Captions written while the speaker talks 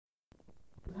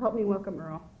Help me welcome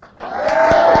Earl.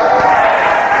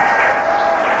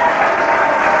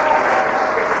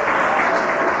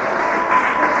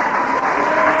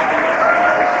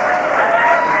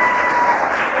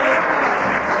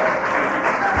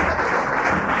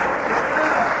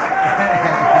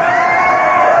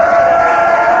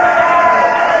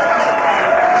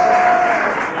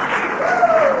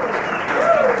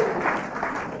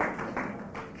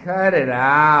 Cut it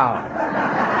out.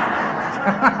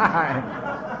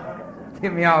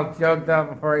 Get me all choked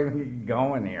up before I even get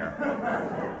going here.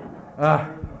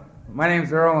 My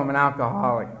name's Earl. I'm an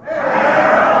alcoholic.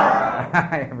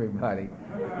 Hi, everybody.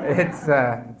 It's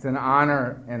an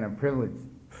honor and a privilege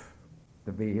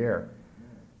to be here.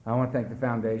 I want to thank the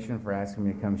foundation for asking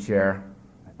me to come share.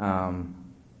 I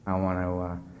want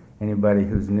to, anybody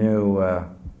who's new,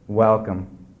 welcome.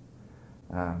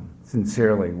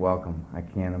 Sincerely welcome. I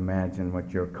can't imagine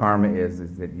what your karma is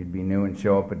that you'd be new and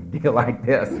show up at a deal like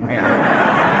this, man.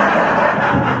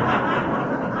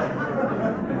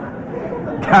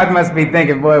 God must be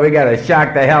thinking, boy, we got to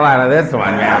shock the hell out of this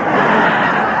one, man.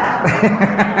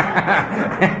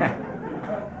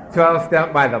 12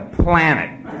 step by the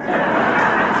planet.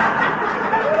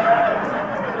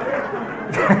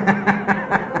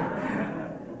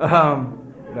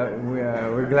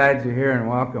 We're glad you're here and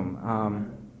welcome.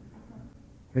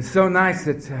 It's so nice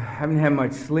that I haven't had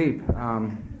much sleep,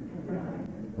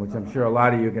 which I'm sure a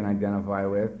lot of you can identify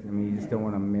with. I mean, you just don't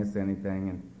want to miss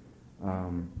anything,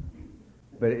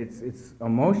 but it's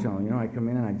emotional. You know, I come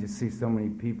in and I just see so many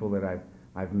people that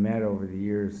I've met over the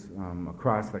years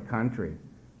across the country.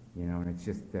 You know, and it's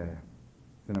just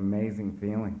it's an amazing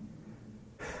feeling.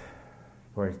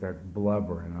 Before I start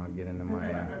blubbering, I'll get into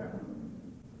my.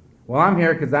 Well, I'm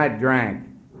here because I drank.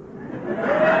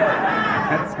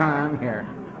 That's why I'm here.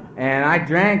 And I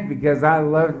drank because I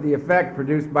loved the effect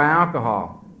produced by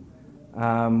alcohol.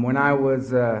 When I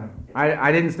was,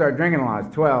 I didn't start drinking until I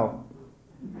was 12.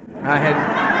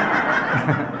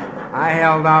 I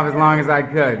held off as long as I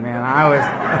could, man.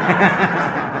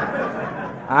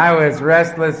 I was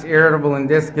restless, irritable, and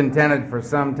discontented for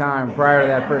some time prior to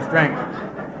that first drink.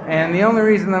 And the only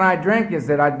reason that I drank is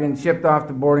that I'd been shipped off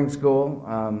to boarding school.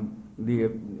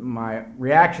 My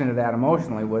reaction to that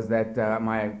emotionally was that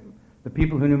the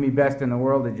people who knew me best in the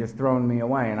world had just thrown me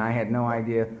away, and I had no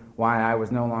idea why I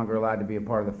was no longer allowed to be a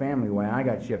part of the family when I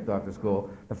got shipped off to school.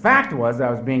 The fact was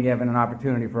I was being given an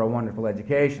opportunity for a wonderful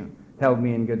education, held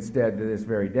me in good stead to this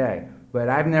very day. But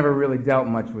I've never really dealt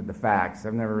much with the facts.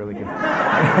 I've never really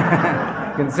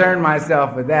concerned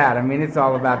myself with that. I mean, it's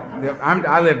all about,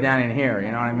 I live down in here, you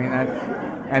know what I mean?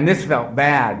 And this felt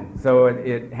bad, so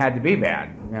it had to be bad,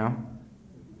 you know?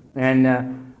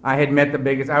 And I had met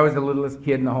I was the littlest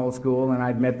kid in the whole school, and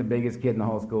I'd met the biggest kid in the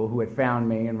whole school who had found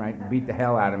me and beat the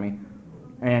hell out of me.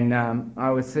 And I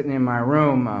was sitting in my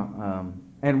room,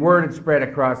 and word had spread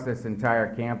across this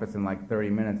entire campus in like 30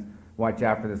 minutes. Watch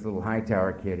out for this little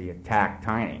Hightower kid. He attacked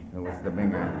Tiny, who was the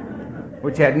big guy,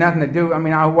 which had nothing to do,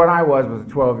 what I was a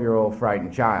 12-year-old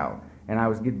frightened child. And I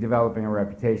was developing a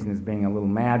reputation as being a little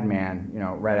madman, you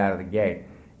know, right out of the gate.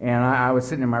 And I was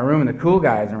sitting in my room, and the cool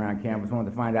guys around campus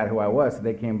wanted to find out who I was, so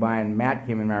they came by, and Matt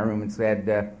came in my room and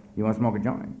said, you want to smoke a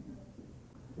joint?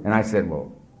 And I said,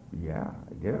 well, yeah,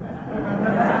 I do.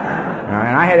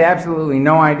 And I had absolutely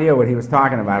no idea what he was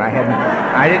talking about.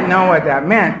 I didn't know what that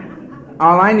meant.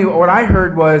 What I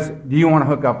heard was, do you want to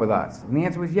hook up with us? And the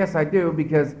answer was, yes, I do,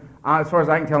 because as far as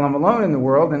I can tell, I'm alone in the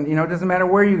world, and, you know, it doesn't matter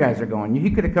where you guys are going.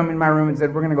 He could have come in my room and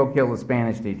said, we're going to go kill the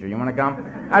Spanish teacher. You want to come?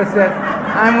 I said,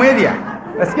 I'm with you.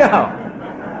 Let's go.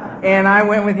 And I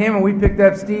went with him, and we picked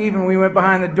up Steve, and we went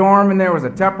behind the dorm, and there was a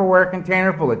Tupperware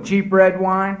container full of cheap red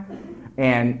wine.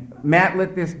 And Matt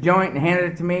lit this joint and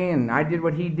handed it to me, and I did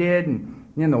what he did, and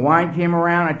then the wine came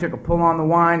around. I took a pull on the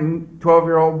wine.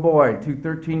 12-year-old boy, two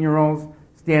 13-year-olds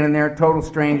standing there, total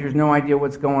strangers, no idea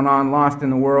what's going on, lost in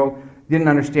the world, didn't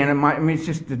understand it. It's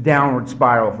just a downward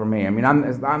spiral for me.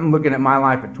 I'm looking at my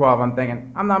life at 12. I'm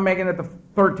thinking, I'm not making it to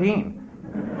 13.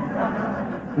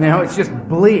 You know, it's just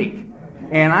bleak.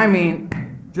 And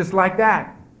just like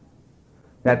that.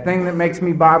 That thing that makes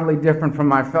me bodily different from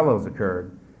my fellows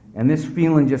occurred. And this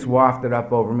feeling just wafted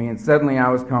up over me, and suddenly I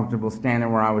was comfortable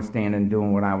standing where I was standing,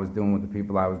 doing what I was doing with the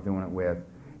people I was doing it with.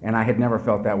 And I had never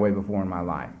felt that way before in my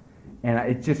life. And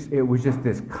it was just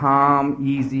this calm,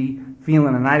 easy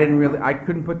feeling, and I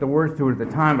couldn't put the words to it at the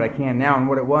time, but I can now. And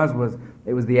what it was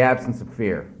the absence of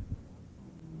fear.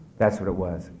 That's what it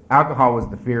was. Alcohol was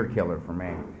the fear killer for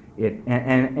me.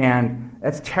 And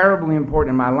that's terribly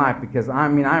important in my life, because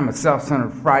I'm a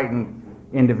self-centered, frightened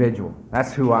individual.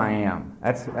 That's who I am.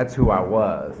 That's who I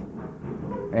was.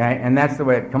 And that's the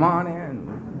way, come on in.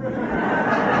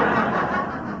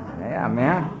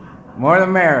 More the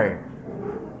merrier.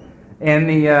 And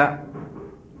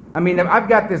I've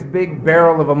got this big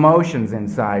barrel of emotions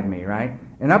inside me, right?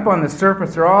 And up on the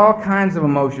surface are all kinds of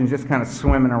emotions just kind of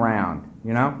swimming around,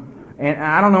 you know? And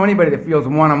I don't know anybody that feels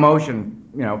one emotion,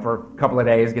 you know, for a couple of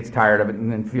days, gets tired of it,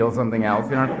 and then feels something else,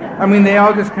 you know? I mean, they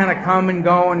all just kind of come and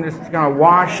go and just kind of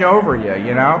wash over you,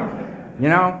 you know? You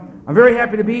know? I'm very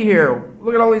happy to be here.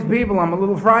 Look at all these people. I'm a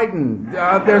little frightened.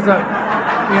 There's a,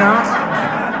 you know?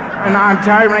 And I'm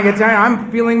tired. When I get tired,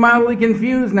 I'm feeling mildly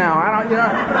confused now. I don't, you know?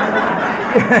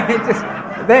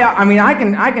 I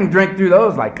can drink through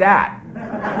those like that,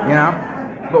 you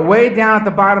know? But way down at the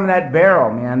bottom of that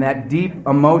barrel, man, that deep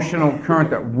emotional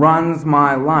current that runs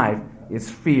my life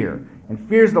is fear. And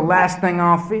fear's the last thing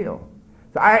I'll feel.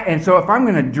 So if I'm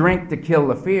going to drink to kill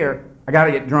the fear, I got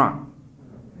to get drunk.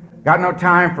 Got no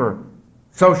time for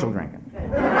social drinking.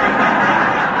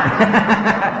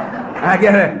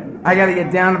 I gotta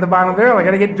get down to the bottom of the barrel. I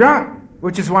gotta get drunk,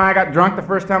 which is why I got drunk the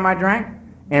first time I drank.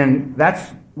 And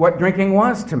that's what drinking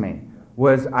was to me.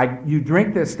 You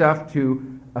drink this stuff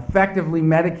to effectively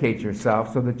medicate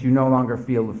yourself so that you no longer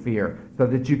feel the fear, so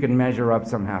that you can measure up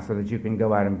somehow, so that you can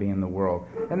go out and be in the world.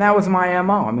 And that was my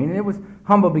MO. I mean, it was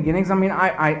humble beginnings. I mean,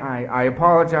 I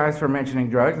apologize for mentioning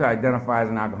drugs. I identify as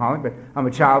an alcoholic, but I'm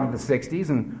a child of the 60s,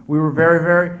 and we were very,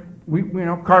 very,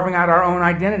 carving out our own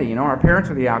identity. You know, our parents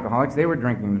were the alcoholics. They were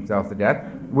drinking themselves to death.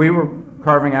 We were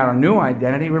carving out a new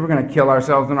identity. We were going to kill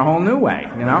ourselves in a whole new way,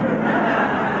 you know?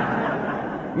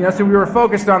 So we were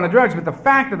focused on the drugs, but the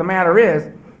fact of the matter is,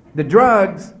 the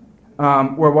drugs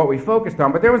were what we focused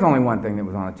on, but there was only one thing that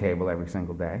was on the table every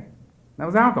single day. That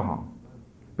was alcohol.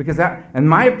 And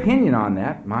my opinion on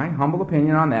that, my humble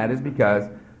opinion on that, is because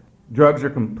drugs are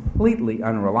completely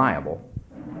unreliable.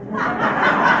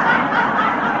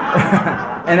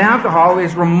 And alcohol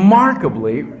is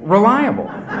remarkably reliable.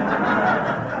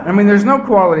 I mean, there's no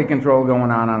quality control going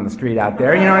on the street out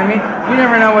there, you know what I mean? You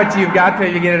never know what you've got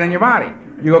till you get it in your body.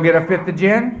 You go get a fifth of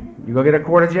gin, you go get a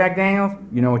quart of Jack Daniels,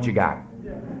 you know what you got.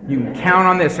 You can count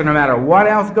on this, so no matter what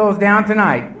else goes down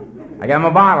tonight, I got my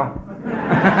bottle.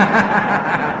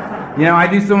 I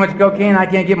do so much cocaine I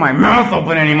can't get my mouth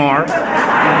open anymore.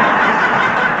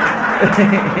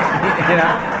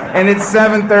 And it's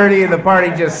 7:30 and the party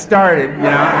just started,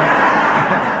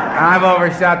 I've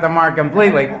overshot the mark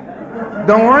completely.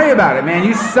 Don't worry about it, man.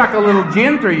 You suck a little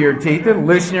gin through your teeth, it'll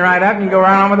loosen you right up and you go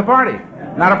right on with the party.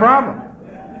 Not a problem.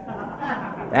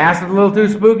 Acid a little too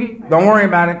spooky? Don't worry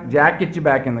about it. Jack gets you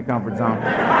back in the comfort zone.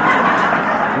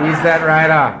 Ease that right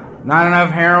off. Not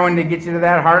enough heroin to get you to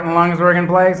that heart and lungs working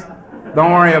place?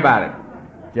 Don't worry about it.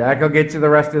 Jack will get you the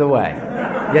rest of the way.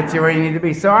 Get you where you need to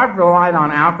be. So I've relied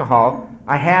on alcohol.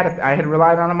 I had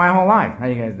relied on it my whole life. How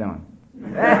you guys doing?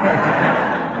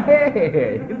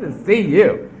 Hey, good to see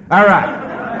you. All right.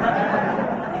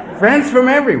 Friends from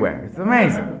everywhere. It's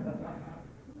amazing.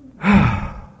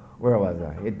 Where was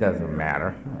I? It doesn't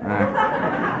matter.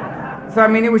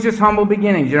 It was just humble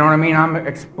beginnings, you know what I mean? I'm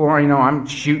exploring, I'm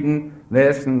shooting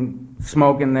this and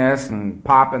smoking this and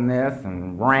popping this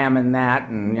and ramming that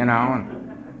and,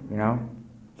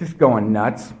 just going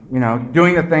nuts,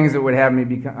 doing the things that would have me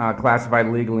be classified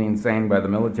legally insane by the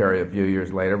military a few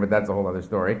years later, but that's a whole other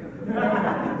story.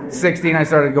 16, I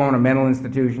started going to mental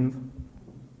institutions.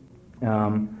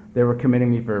 They were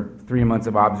committing me for 3 months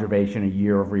of observation, a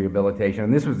year of rehabilitation,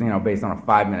 and this was, based on a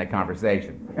 5-minute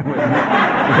conversation with me.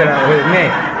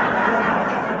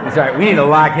 It's all right, we need to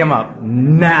lock him up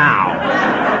now.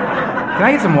 Can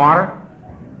I get some water?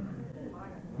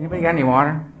 Anybody got any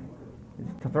water?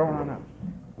 Just throw it on up.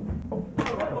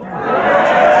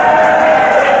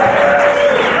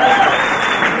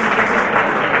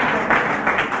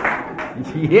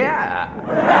 Yeah.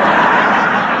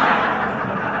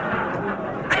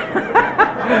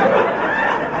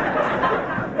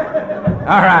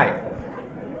 All right.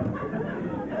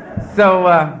 So,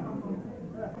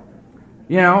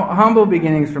 humble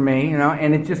beginnings for me,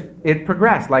 and it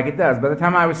progressed like it does. By the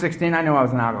time I was 16, I knew I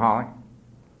was an alcoholic.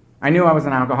 I knew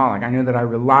that I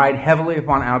relied heavily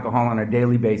upon alcohol on a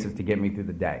daily basis to get me through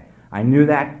the day. I knew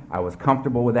that. I was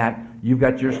comfortable with that. You've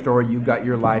got your story. You've got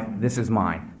your life. This is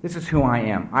mine. This is who I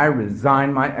am. I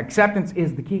resign. My acceptance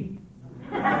is the key.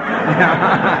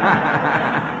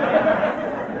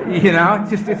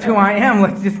 It's who I am.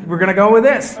 We're going to go with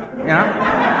this,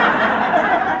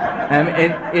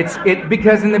 And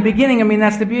because in the beginning,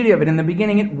 that's the beauty of it. In the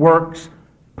beginning, it works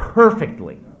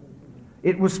perfectly.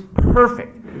 It was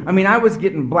perfect. I was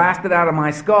getting blasted out of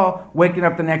my skull, waking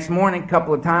up the next morning,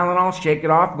 couple of Tylenol, shake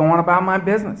it off, going about my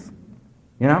business.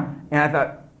 And I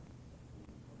thought,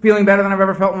 feeling better than I've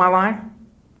ever felt in my life?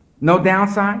 No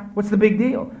downside? What's the big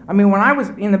deal? I mean, when I was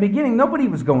in the beginning, nobody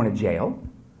was going to jail.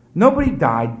 Nobody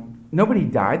died.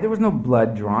 There was no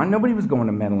blood drawn. Nobody was going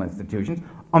to mental institutions.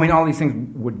 I mean, all these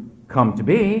things would come to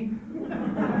be.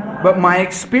 But my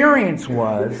experience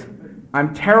was,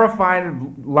 I'm terrified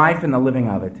of life and the living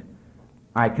of it.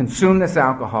 I consume this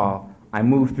alcohol. I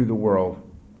move through the world.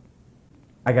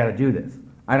 I got to do this.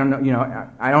 I don't know,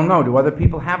 I don't know. Do other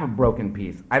people have a broken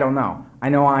piece? I don't know. I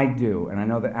know I do, and I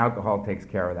know that alcohol takes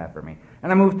care of that for me.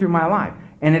 And I moved through my life,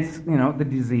 and it's, the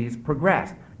disease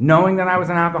progressed. Knowing that I was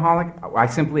an alcoholic, I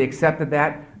simply accepted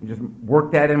that and just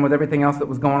worked that in with everything else that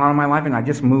was going on in my life, and I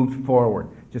just moved forward.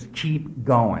 Just keep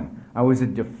going. I was a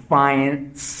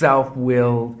defiant,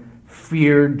 self-willed,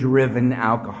 fear-driven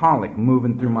alcoholic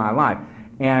moving through my life.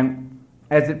 And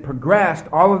as it progressed,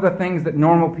 all of the things that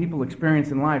normal people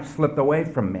experience in life slipped away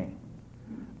from me.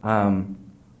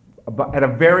 But at a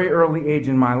very early age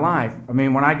in my life, I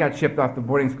mean, when I got shipped off to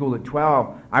boarding school at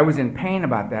 12, I was in pain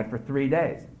about that for 3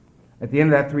 days. At the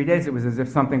end of that 3 days, it was as if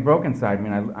something broke inside me.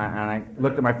 And I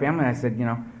looked at my family and I said,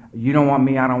 you don't want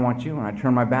me, I don't want you. And I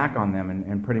turned my back on them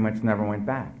and pretty much never went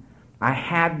back. I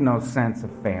had no sense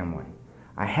of family.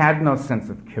 I had no sense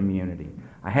of community.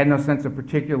 I had no sense of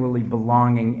particularly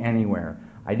belonging anywhere.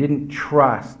 I didn't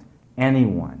trust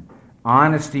anyone.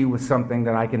 Honesty was something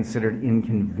that I considered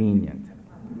inconvenient.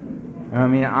 I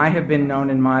mean, I have been known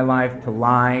in my life to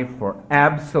lie for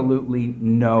absolutely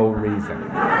no reason.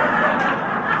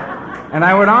 And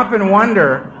I would often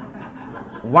wonder,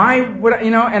 why would I,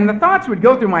 and the thoughts would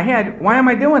go through my head, why am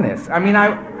I doing this? I mean,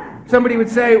 somebody would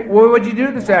say, well, what'd you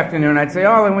do this afternoon? I'd say,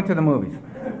 oh, I went to the movies.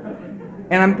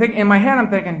 And I'm thinking, in my head, I'm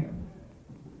thinking,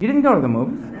 you didn't go to the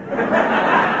movies.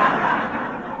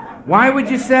 Why would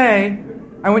you say,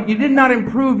 you did not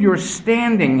improve your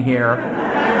standing here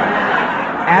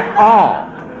at all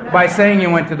by saying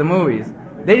you went to the movies.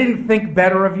 They didn't think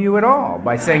better of you at all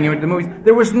by saying you went to the movies.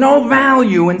 There was no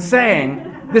value in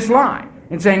saying this lie,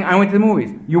 in saying I went to the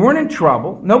movies. You weren't in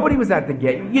trouble. Nobody was at the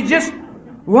gate. You just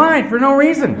lied for no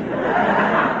reason.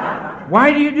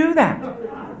 Why do you do that?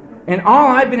 And all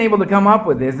I've been able to come up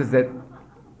with is that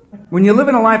when you live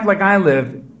in a life like I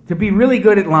lived, to be really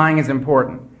good at lying is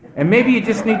important. And maybe you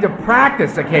just need to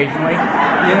practice occasionally,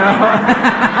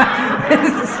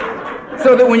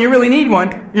 so that when you really need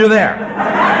one, you're there.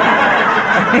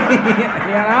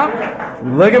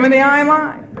 Look them in the eye and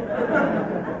lie.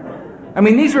 I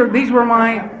mean, these were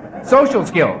my social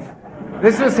skills.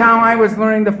 This was how I was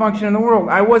learning to function in the world.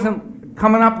 I wasn't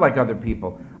coming up like other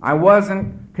people. I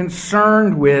wasn't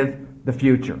concerned with the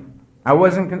future. I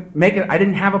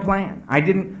didn't have a plan.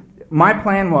 My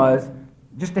plan was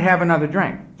just to have another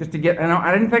drink, just to get.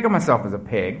 I didn't think of myself as a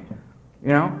pig,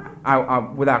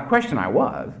 without question I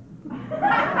was.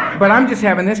 But I'm just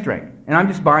having this drink, and I'm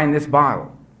just buying this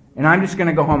bottle, and I'm just going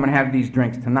to go home and have these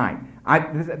drinks tonight.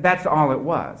 That's all it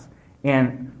was.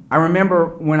 And I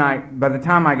remember by the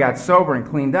time I got sober and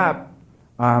cleaned up,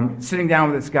 sitting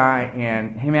down with this guy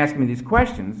and him asking me these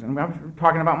questions, and I was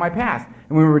talking about my past.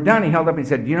 And when we were done, he held up and he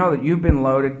said, do you know that you've been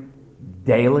loaded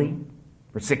daily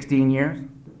for 16 years?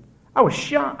 I was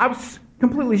shocked. I was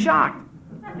completely shocked.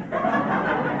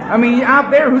 I mean,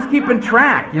 out there, who's keeping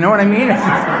track? You know what I mean? It's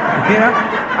just,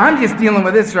 I'm just dealing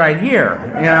with this right here.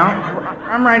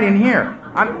 I'm right in here.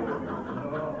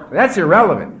 That's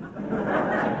irrelevant.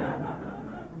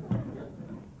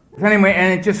 Anyway,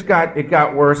 and it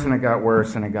got worse and it got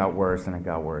worse and it got worse and it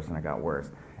got worse and it got worse.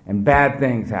 And bad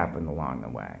things happened along the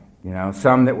way.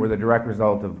 Some that were the direct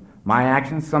result of my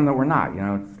actions, some that were not.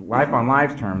 It's life on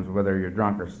life's terms, whether you're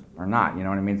drunk or not. You know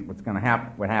what I mean? What's going to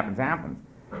happen? What happens, happens.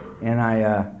 And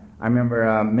I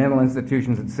remember mental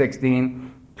institutions at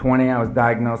 16, 20. I was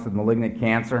diagnosed with malignant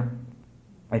cancer.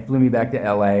 They flew me back to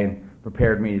L.A. and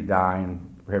prepared me to die and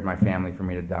prepared my family for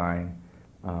me to die.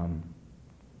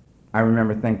 I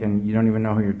remember thinking, you don't even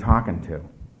know who you're talking to.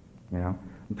 I'm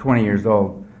 20 years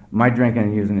old. My drinking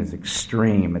and using is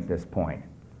extreme at this point.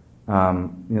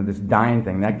 This dying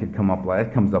thing, that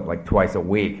comes up like twice a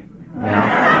week.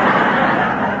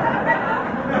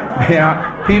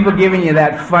 People giving you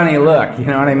that funny look, you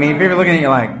know what I mean? People looking at you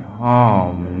like,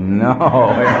 oh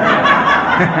no.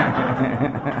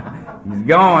 He's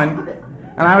going.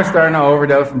 And I was starting to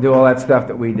overdose and do all that stuff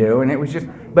that we do, and it was just,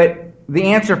 but the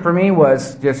answer for me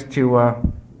was just to,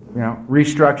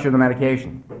 restructure the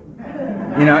medication.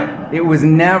 It was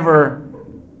never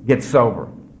get sober.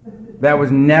 That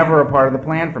was never a part of the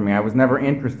plan for me. I was never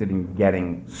interested in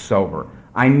getting sober.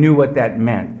 I knew what that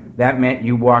meant. That meant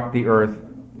you walk the earth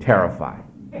terrified.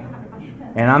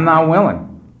 And I'm not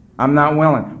willing. I'm not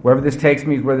willing. Wherever this takes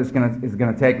me is where this is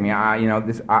gonna take me.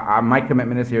 My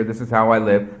commitment is here. This is how I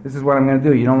live. This is what I'm gonna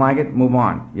do. You don't like it? Move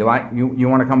on. You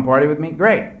want to come party with me?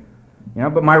 Great.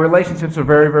 But my relationships are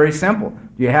very, very simple.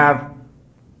 Do you have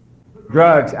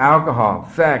drugs, alcohol,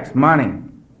 sex, money,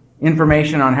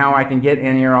 information on how I can get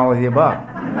any or all of the above?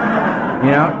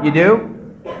 You do?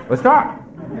 Let's talk.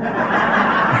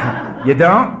 You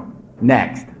don't?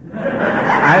 Next.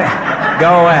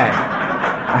 Go away.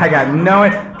 I got no,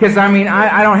 because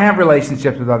I don't have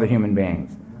relationships with other human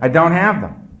beings. I don't have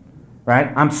them, right?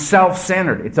 I'm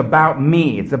self-centered. It's about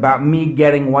me. It's about me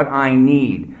getting what I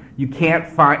need. You can't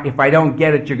find, if I don't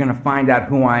get it, you're going to find out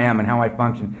who I am and how I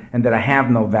function, and that I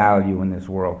have no value in this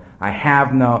world. I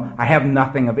have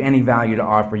nothing of any value to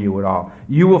offer you at all.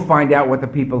 You will find out what the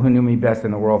people who knew me best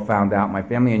in the world found out, my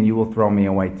family, and you will throw me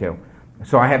away too.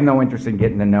 So I have no interest in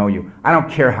getting to know you. I don't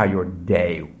care how your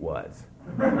day was.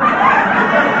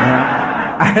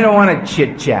 I don't want to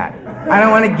chit-chat. I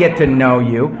don't want to get to know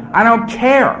you. I don't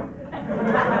care.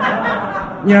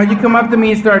 You come up to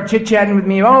me and start chit-chatting with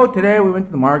me. Oh, today we went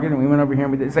to the market and we went over here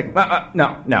and we did. It's like,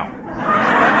 no.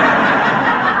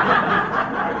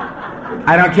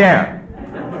 I don't care.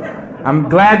 I'm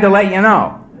glad to let you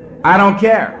know. I don't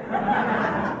care.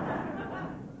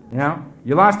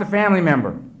 You lost a family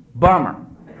member. Bummer.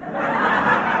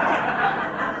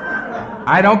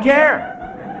 I don't care.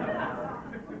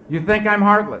 You think I'm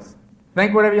heartless.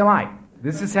 Think whatever you like.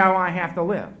 This is how I have to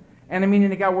live. And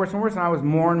it got worse and worse, and I was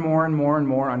more and more and more and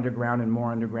more underground,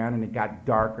 and it got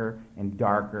darker and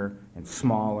darker and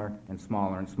smaller and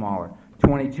smaller and smaller.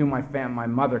 22, my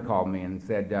mother called me and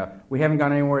said, we haven't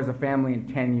gone anywhere as a family in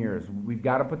 10 years. We've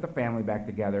got to put the family back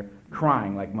together,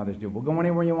 crying like mothers do. We'll go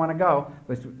anywhere you want to go.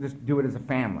 Let's just do it as a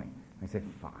family. I said,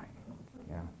 fine.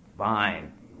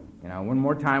 Fine. One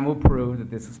more time we'll prove that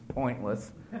this is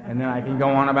pointless, and then I can go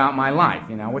on about my life.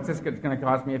 What's this going to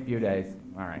cost me? A few days.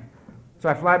 All right. So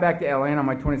I fly back to L.A., and on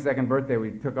my 22nd birthday,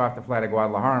 we took off to fly to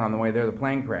Guadalajara, and on the way there, the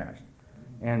plane crashed.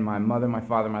 And my mother, my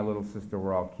father, my little sister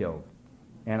were all killed.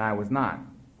 And I was not.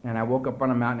 And I woke up on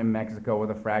a mountain in Mexico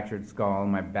with a fractured skull,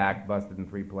 and my back busted in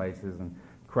 3 places, and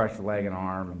crushed leg and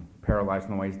arm, and paralyzed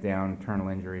from the waist down, internal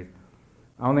injuries.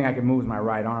 The only thing I could move was my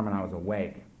right arm, and I was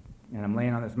awake. And I'm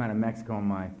laying on this mountain in Mexico, and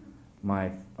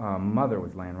my mother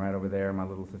was laying right over there, my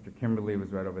little sister Kimberly was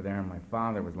right over there, and my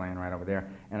father was laying right over there,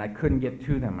 and I couldn't get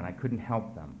to them, and I couldn't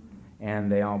help them,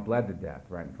 and they all bled to death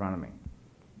right in front of me.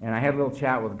 And I had a little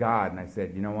chat with God, and I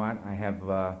said, you know what, I have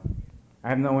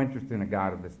no interest in a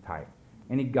God of this type.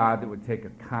 Any God that would take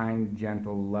a kind,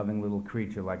 gentle, loving little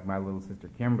creature like my little sister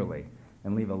Kimberly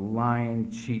and leave a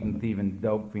lying, cheating, thieving,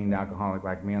 dope fiend alcoholic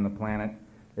like me on the planet,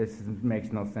 this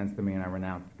makes no sense to me, and I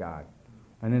renounced God.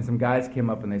 And then some guys came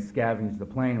up and they scavenged the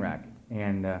plane wreck.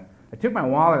 And I took my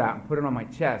wallet out and put it on my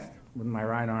chest with my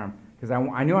right arm because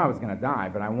I knew I was going to die,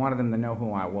 but I wanted them to know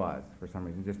who I was for some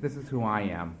reason. Just, this is who I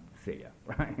am. See ya.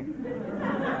 Right?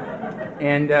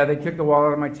 And they took the wallet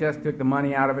out of my chest, took the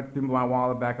money out of it, threw my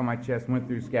wallet back on my chest, went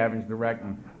through, scavenged the wreck,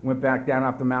 and went back down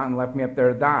off the mountain and left me up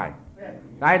there to die.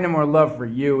 I had no more love for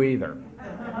you either.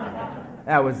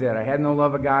 That was it. I had no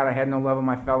love of God. I had no love of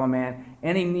my fellow man.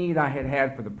 Any need I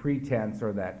had for the pretense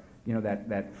or that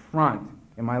front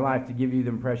in my life to give you the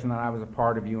impression that I was a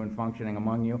part of you and functioning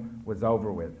among you was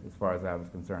over with as far as I was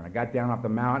concerned. I got down off the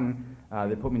mountain.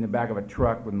 They put me in the back of a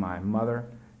truck with my mother,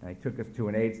 and they took us to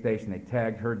an aid station. They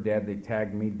tagged her dead. They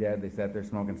tagged me dead. They sat there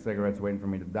smoking cigarettes waiting for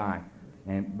me to die,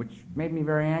 which made me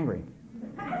very angry.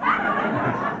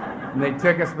 And they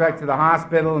took us back to the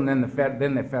hospital, and then the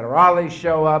federales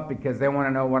show up because they want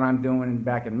to know what I'm doing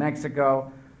back in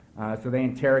Mexico. So they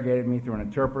interrogated me through an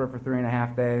interpreter for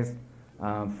 3.5 days.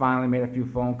 Finally made a few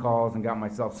phone calls and got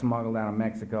myself smuggled out of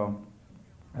Mexico.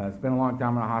 Spent a long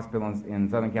time in a hospital in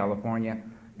Southern California.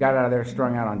 Got out of there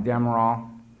strung out on Demerol,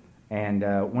 and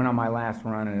went on my last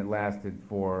run, and it lasted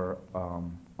for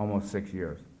almost 6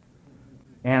 years.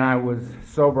 And I was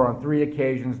sober on 3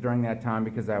 occasions during that time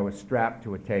because I was strapped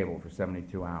to a table for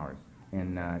 72 hours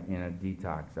in a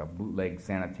detox, a bootleg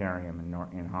sanitarium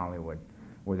in Hollywood,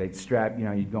 where they'd strap,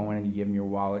 you'd go in and you give them your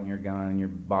wallet and your gun and your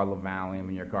bottle of Valium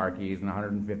and your car keys and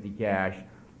 $150 cash.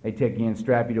 They'd take you in,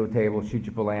 strap you to a table, shoot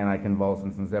you full of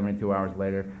anticonvulsants, and 72 hours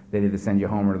later, they'd either send you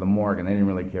home or to the morgue, and they didn't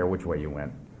really care which way you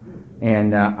went.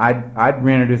 And I'd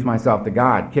reintroduce myself to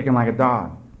God, kicking like a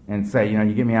dog, and say,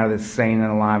 you get me out of this sane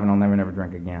and alive, and I'll never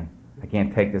drink again. I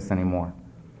can't take this anymore.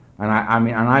 And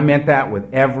I meant that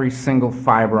with every single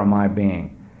fiber of my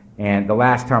being. And the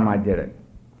last time I did it,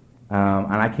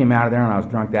 and I came out of there and I was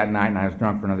drunk that night, and I was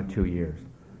drunk for another 2 years.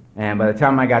 And by the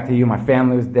time I got to you, my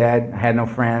family was dead. I had no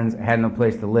friends. I had no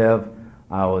place to live.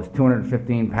 I was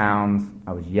 215 pounds.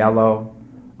 I was yellow.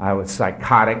 I was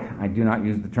psychotic. I do not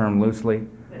use the term loosely.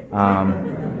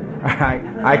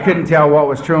 I couldn't tell what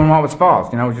was true and what was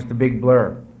false. It was just a big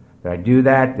blur. Did I do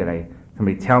that? Did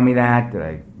somebody tell me that? Did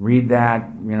I read that?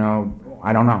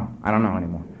 I don't know. I don't know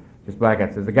anymore. Just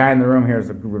blackout. There's a guy in the room here is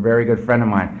a very good friend of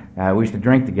mine. We used to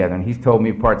drink together, and he's told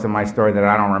me parts of my story that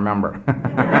I don't remember.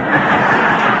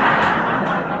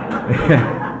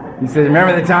 He says,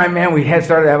 remember the time, man, we had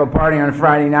started to have a party on a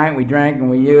Friday night, and we drank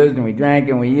and we used, and we drank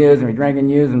and we used, and we drank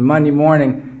and used, and Monday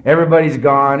morning, everybody's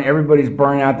gone, everybody's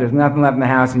burned out, there's nothing left in the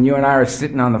house, and you and I are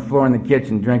sitting on the floor in the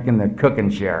kitchen drinking the cooking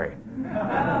sherry.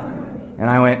 And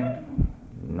I went,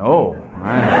 no.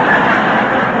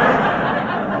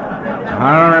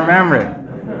 I don't remember it.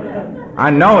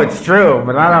 I know it's true,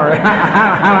 but I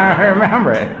don't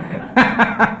remember it.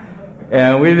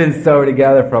 And we've been sober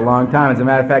together for a long time. As a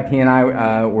matter of fact, he and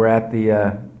I were at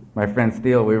my friend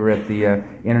Steele, we were at the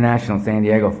International in San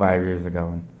Diego 5 years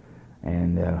ago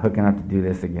and hooking up to do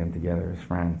this again together as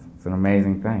friends. It's an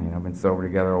amazing thing. I've been sober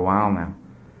together a while now.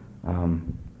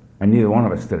 And neither one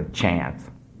of us stood a chance.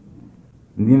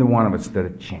 Neither one of us stood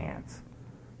a chance.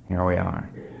 Here we are.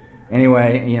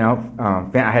 Anyway,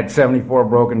 I had 74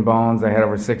 broken bones. I had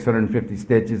over 650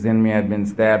 stitches in me. I'd been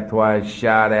stabbed twice,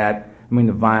 shot at.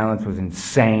 The violence was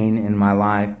insane in my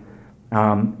life.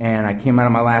 And I came out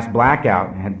of my last blackout,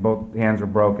 and had both hands were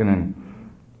broken,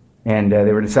 and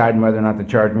they were deciding whether or not to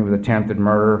charge me with attempted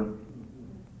murder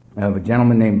of a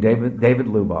gentleman named David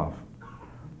Luboff,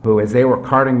 who, as they were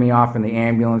carting me off in the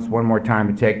ambulance one more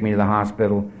time to take me to the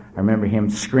hospital, I remember him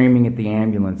screaming at the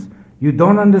ambulance, "You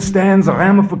don't understand the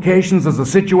ramifications of the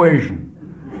situation."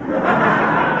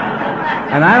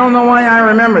 And I don't know why I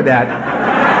remember that.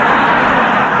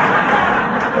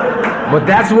 But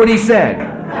that's what he said.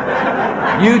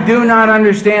 You do not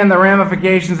understand the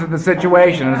ramifications of the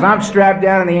situation. As I'm strapped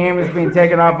down in the ambulance being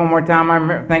taken off one more time,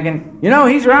 I'm thinking,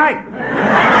 he's right.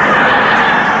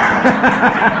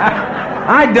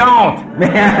 I don't,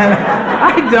 man.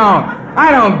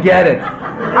 I don't get it.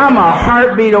 I'm a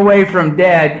heartbeat away from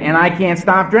dead, and I can't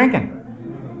stop drinking.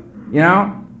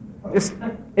 It's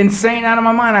insane out of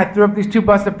my mind. I threw up these two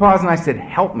busted paws, and I said,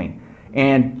 help me.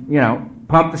 And,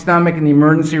 pumped the stomach in the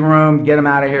emergency room, get him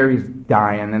out of here, he's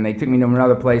dying. And they took me to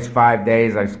another place 5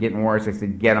 days. I was getting worse. I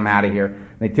said, get him out of here.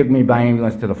 They took me by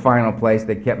ambulance to the final place.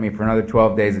 They kept me for another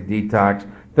 12 days of detox,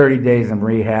 30 days in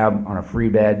rehab on a free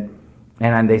bed.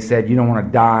 And then they said, you don't want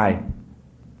to die,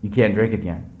 you can't drink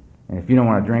again. And if you don't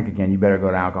want to drink again, you better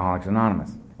go to Alcoholics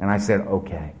Anonymous. And I said,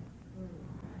 okay.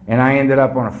 And I ended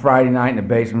up on a Friday night in the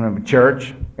basement of a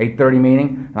church, 8:30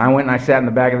 meeting, and I went and I sat in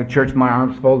the back of the church, my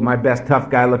arms folded, my best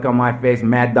tough guy look on my face,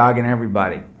 mad dogging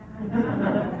everybody.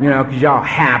 Because y'all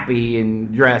happy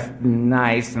and dressed and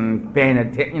nice and paying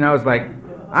attention. It's like,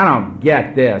 I don't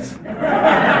get this.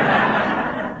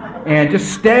 And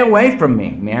just stay away from me,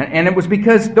 man. And it was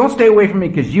because, don't stay away from me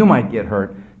because you might get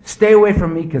hurt. Stay away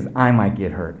from me because I might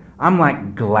get hurt. I'm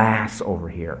like glass over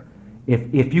here.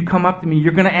 If you come up to me,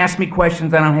 you're going to ask me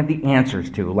questions I don't have the answers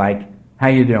to, like, how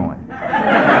you doing?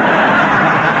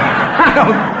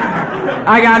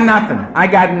 I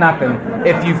got nothing.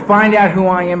 If you find out who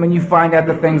I am and you find out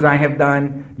the things I have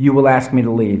done, you will ask me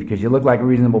to leave because you look like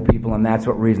reasonable people, and that's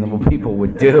what reasonable people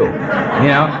would do.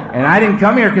 And I didn't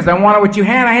come here because I wanted what you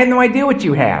had. I had no idea what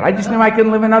you had. I just knew I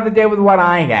couldn't live another day with what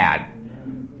I had.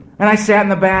 And I sat in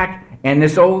the back. And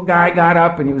this old guy got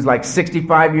up, and he was like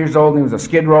 65 years old, and he was a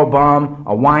Skid Row bum,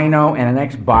 a wino, and an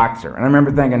ex-boxer. And I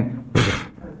remember thinking,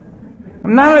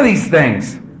 I'm none of these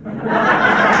things. This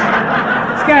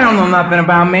guy don't know nothing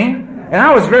about me. And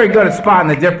I was very good at spotting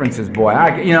the differences, boy.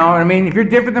 You know what I mean? If you're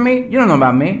different than me, you don't know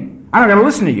about me. I don't got to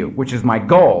listen to you, which is my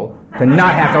goal, to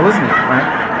not have to listen to you,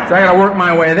 right? So I got to work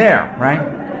my way there, right?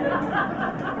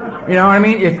 You know what I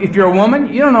mean? If you're a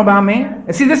woman, you don't know about me.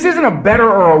 And see, this isn't a better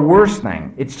or a worse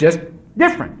thing. It's just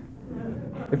different.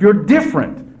 If you're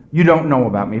different, you don't know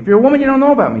about me. If you're a woman, you don't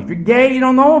know about me. If you're gay, you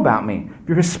don't know about me. If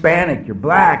you're Hispanic, you're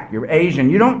black, you're Asian,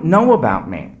 you don't know about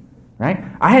me. Right?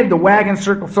 I had the wagon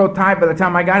circle so tight by the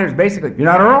time I got here, it's basically, you're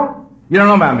not Earl? You don't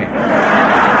know about me.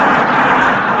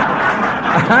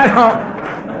 I don't.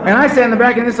 And I sat in the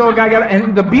back, and this old guy got,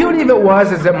 and the beauty of it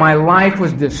was is that my life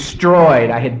was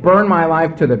destroyed. I had burned my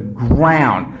life to the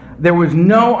ground. There was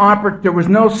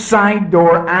no side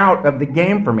door out of the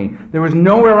game for me. There was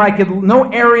no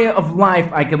area of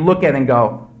life I could look at and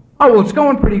go, oh, well, it's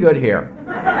going pretty good here. You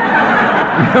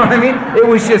know what I mean? It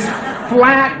was just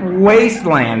flat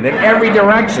wasteland in every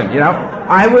direction,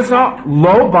 I was a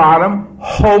low bottom,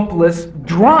 hopeless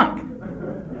drunk.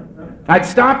 I'd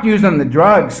stopped using the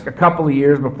drugs a couple of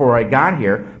years before I got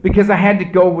here because I had to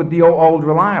go with the old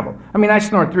reliable. I mean, I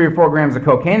snort 3 or 4 grams of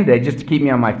cocaine a day just to keep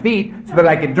me on my feet so that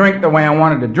I could drink the way I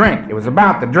wanted to drink. It was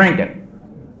about the drinking,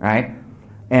 right?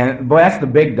 And, boy, that's the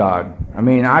big dog. I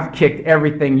mean, I've kicked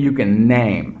everything you can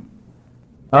name,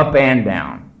 up and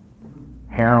down.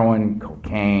 Heroin,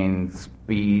 cocaine,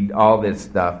 speed, all this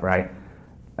stuff, right?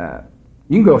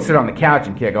 You can go sit on the couch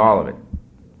and kick all of it,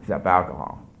 except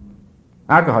alcohol.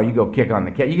 Alcohol, you go kick on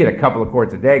the couch. You get a couple of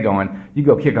quarts a day going, you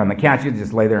go kick on the couch, you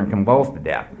just lay there and convulse to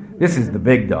death. This is the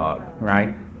big dog,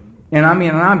 right? And I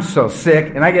mean, I'm so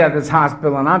sick, and I get out of this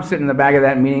hospital, and I'm sitting in the back of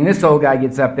that meeting, this old guy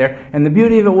gets up there, and the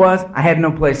beauty of it was, I had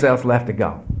no place else left to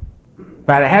go. If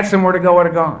I had somewhere to go, I would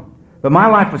have gone. But my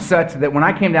life was such that when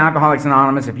I came to Alcoholics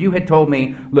Anonymous, if you had told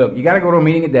me, look, you got to go to a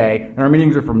meeting a day, and our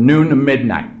meetings are from noon to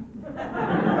midnight.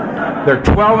 They're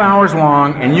 12 hours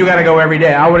long, and you got to go every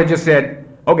day, I would have just said,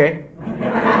 okay.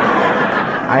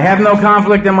 I have no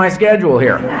conflict in my schedule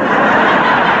here.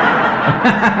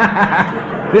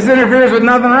 This interferes with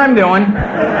nothing I'm doing.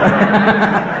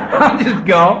 I'll just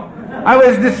go. I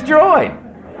was destroyed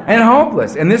and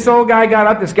hopeless. And this old guy got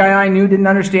up, this guy I knew didn't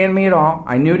understand me at all.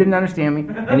 I knew didn't understand me.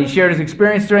 And he shared his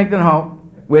experience, strength, and hope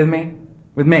with me.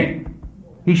 With me.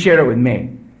 He shared it with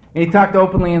me. And he talked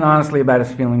openly and honestly about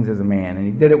his feelings as a man. And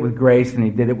he did it with grace, and he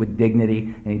did it with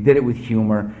dignity, and he did it with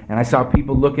humor. And I saw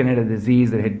people looking at a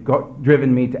disease that had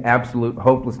driven me to absolute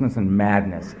hopelessness and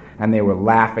madness. And they were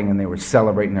laughing, and they were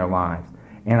celebrating their lives.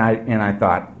 And I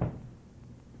thought,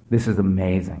 this is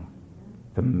amazing.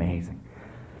 It's amazing.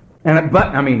 But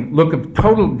I mean, look of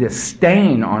total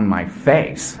disdain on my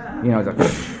face. You know, it's like,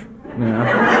 you know.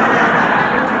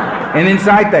 And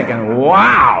inside thinking,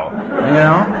 wow, you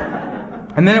know.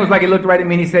 And then it was like he looked right at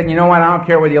me and he said, you know what, I don't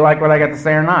care whether you like what I got to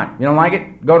say or not. You don't like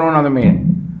it? Go to another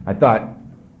meeting. I thought,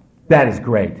 that is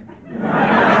great.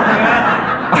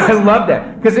 I love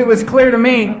that. Because it was clear to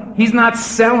me, he's not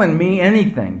selling me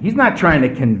anything. He's not trying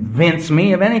to convince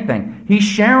me of anything. He's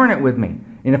sharing it with me.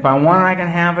 And if I want it, I can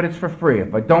have it. It's for free.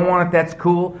 If I don't want it, that's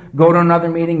cool. Go to another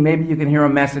meeting. Maybe you can hear a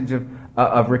message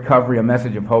of recovery, a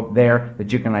message of hope there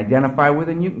that you can identify with,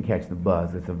 and you can catch the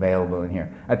buzz that's available in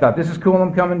here. I thought, this is cool.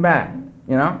 I'm coming back.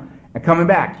 You know? And coming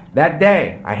back. That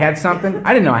day, I had something.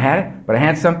 I didn't know I had it, but I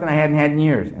had something I hadn't had in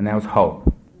years, and that was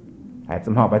hope. I had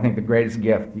some hope. I think the greatest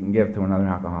gift you can give to another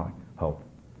alcoholic. Hope.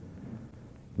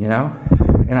 You know?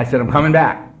 And I said, I'm coming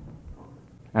back.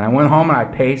 And I went home and I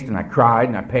paced and I cried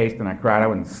and I paced and I cried. I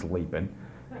wasn't sleeping.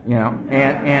 You know?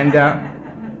 And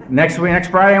next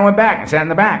Friday I went back. I sat in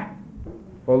the back.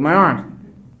 Folded my arms.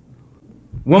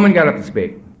 Woman got up to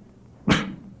speak.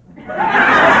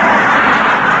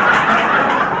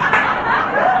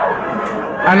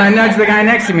 And I nudged the guy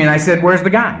next to me and I said, where's the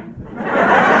guy?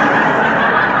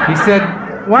 He said,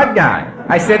 what guy?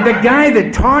 I said, the guy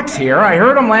that talks here. I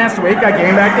heard him last week. I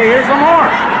came back to hear some more.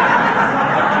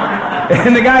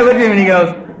 And the guy looked at me and he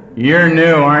goes, you're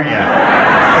new, aren't you?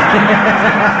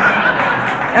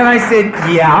 And I said,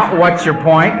 yeah, what's your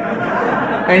point?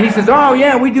 And he says, oh,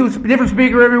 yeah, we do a different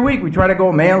speaker every week. We try to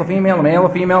go male to female, a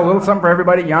little something for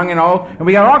everybody, young and old. And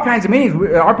we got all kinds of meetings.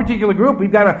 Our particular group,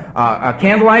 we've got a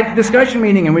candlelight discussion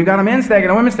meeting, and we've got a men's stag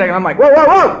and a women's stag. And I'm like, whoa, whoa,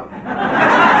 whoa!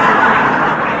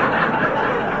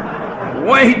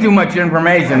 Way too much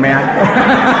information, man.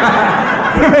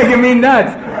 You're making me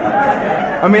nuts.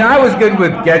 I mean, I was good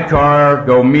with get car,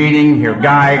 go meeting, hear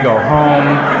guy, go home.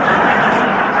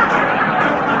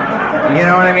 You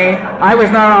know what I mean? I was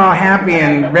not all happy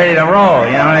and ready to roll,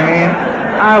 you know what I mean?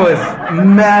 I was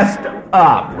messed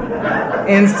up,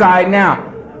 inside and out.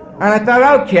 And I thought,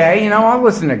 okay, you know, I'll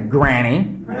listen to Granny.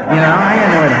 You know, I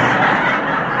didn't know what,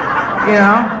 you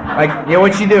know, like, you know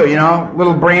what you do, you know,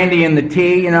 little brandy in the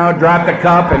tea, you know, dropped the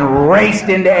cup and raced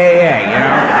into AA, you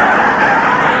know?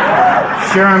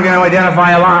 Sure, I'm going to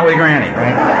identify a lot with Granny,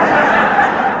 right?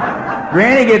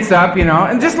 Granny gets up, you know,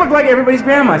 and just looked like everybody's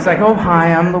grandma. It's like, oh,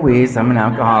 hi, I'm Louise. I'm an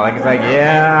alcoholic. It's like,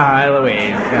 yeah, hi,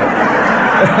 Louise.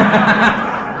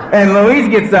 And Louise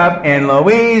gets up, and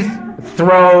Louise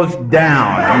throws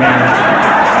down.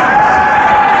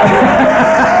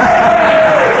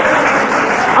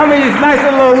 I mean, this nice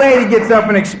little old lady gets up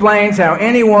and explains how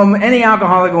any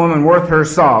alcoholic woman worth her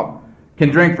salt can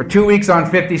drink for 2 weeks on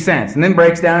 50 cents, and then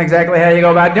breaks down exactly how you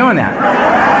go about doing that.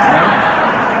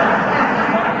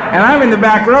 And I'm in the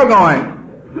back row going,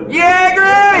 yeah,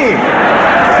 Granny!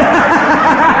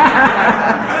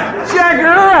 Check her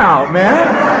out,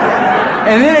 man.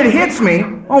 And then it hits me,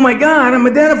 oh my God, I'm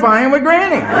identifying with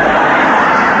Granny.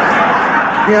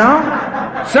 You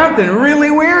know? Something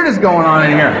really weird is going on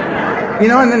in here. You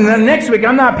know, and then the next week,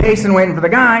 I'm not pacing waiting for the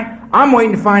guy. I'm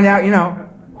waiting to find out, you know,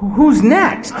 who's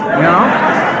next?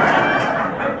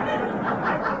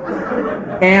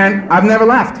 And I've never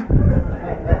left.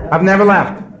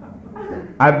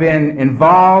 I've been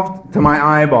involved to my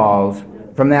eyeballs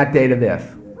from that day to this.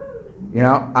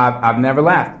 I've never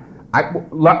left.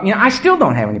 I still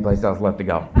don't have any place else left to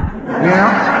go.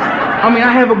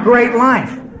 I have a great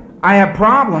life. I have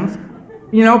problems,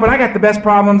 but I got the best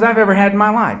problems I've ever had in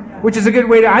my life, which is a good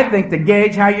way, I think, to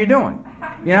gauge how you're doing.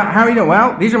 How are you doing?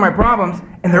 Well, these are my problems,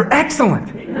 and they're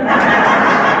excellent. If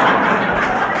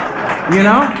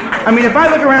I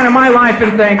look around in my life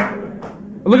and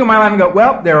look at my life and go,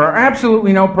 well, there are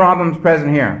absolutely no problems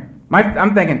present here.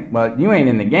 I'm thinking, well, you ain't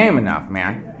in the game enough,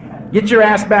 man. Get your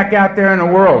ass back out there in the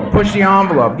world. Push the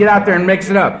envelope. Get out there and mix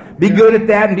it up. Be good at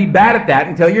that and be bad at that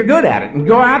until you're good at it. And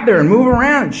go out there and move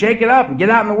around and shake it up and get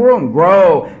out in the world and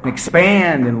grow and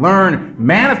expand and learn,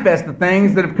 manifest the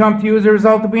things that have come to you as a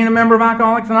result of being a member of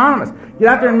Alcoholics Anonymous. Get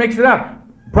out there and mix it up.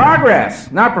 Progress,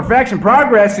 not perfection.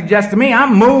 Progress suggests to me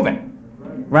I'm moving.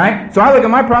 Right? So I look at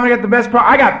my problem, I got the best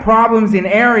problem. I got problems in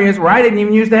areas where I didn't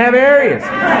even used to have areas.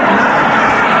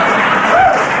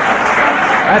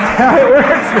 That's how it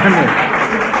works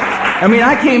for me.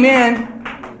 I came in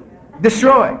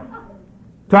destroyed,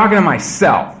 talking to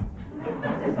myself,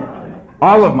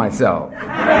 all of myself.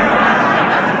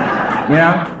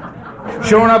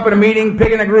 Showing up at a meeting,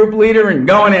 picking a group leader, and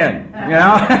going in.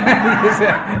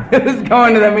 Just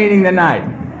going to the meeting tonight.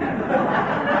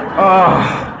 Oh.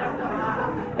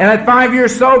 And at 5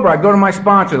 years sober, I go to my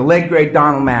sponsor, the late great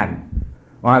Donald Madden,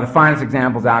 one of the finest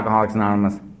examples of Alcoholics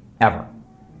Anonymous ever.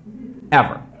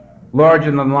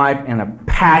 Larger than life, and a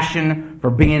passion for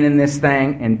being in this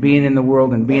thing and being in the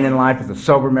world and being in life as a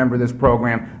sober member of this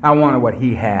program. I wanted what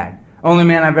he had. Only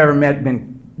man I've ever met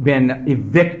been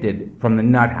evicted from the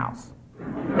nut house.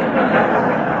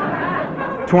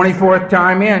 24th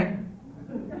time in,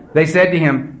 they said to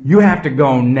him, you have to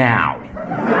go now.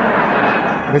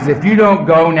 Because if you don't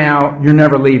go now, you're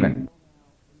never leaving.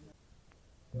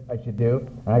 I should do,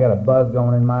 and I got a buzz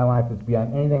going in my life that's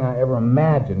beyond anything I ever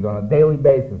imagined on a daily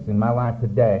basis in my life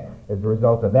today as a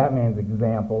result of that man's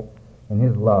example and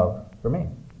his love for me.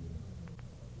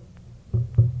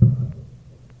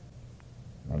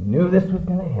 I knew this was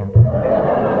going to happen.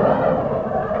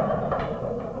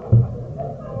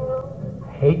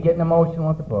 I hate getting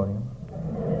emotional at the podium.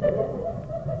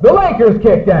 The Lakers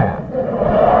kicked ass.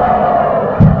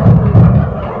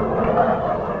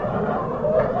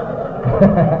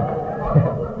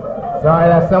 Sorry,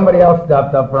 that's somebody else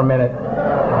stuffed up for a minute.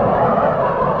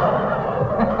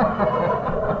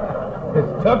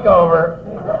 Just took over.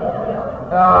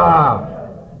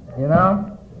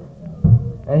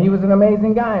 And he was an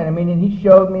amazing guy. And he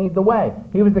showed me the way.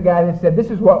 He was the guy that said,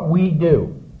 this is what we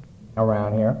do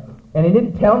around here. And he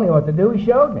didn't tell me what to do, he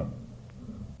showed me.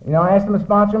 I asked him to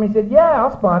sponsor him. He said, yeah,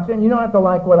 I'll sponsor him. You don't have to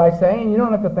like what I say, and you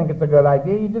don't have to think it's a good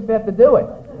idea. You just have to do it.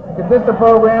 It's just a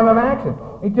program of action.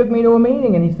 He took me to a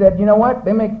meeting, and he said, you know what?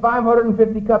 They make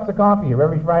 550 cups of coffee here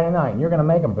every Friday night, and you're going to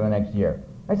make them for the next year.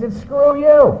 I said, screw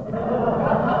you.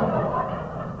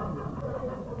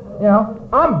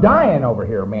 I'm dying over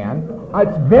here, man.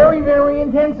 It's very, very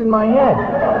intense in my head.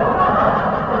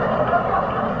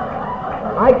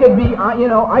 I could be,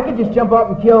 I could just jump up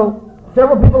and kill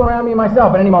several people around me and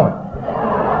myself at any moment.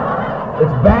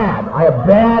 It's bad. I have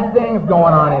bad things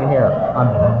going on in here.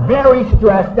 I'm very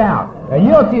stressed out. Now, you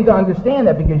don't seem to understand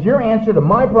that because your answer to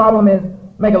my problem is,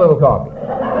 make a little coffee.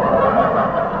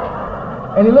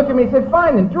 And he looked at me and said,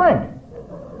 fine, then drink.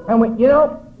 I went,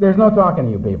 there's no talking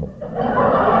to you people.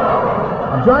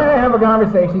 I'm trying to have a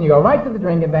conversation. You go right to the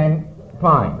drinking thing.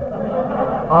 Fine.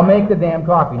 I'll make the damn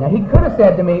coffee. Now, he could have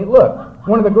said to me, look,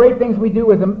 one of the great things we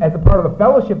do as a part of the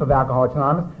fellowship of Alcoholics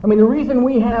Anonymous, the reason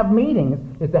we have meetings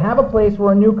is to have a place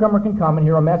where a newcomer can come and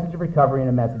hear a message of recovery and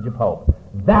a message of hope.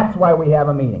 That's why we have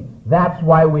a meeting. That's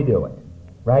why we do it.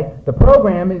 Right? The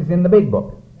program is in the big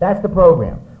book. That's the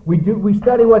program. We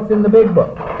study what's in the big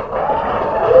book.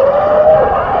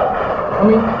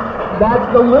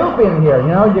 That's the loop in here.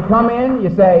 You come in,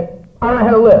 you say, I don't know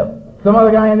how to live. Some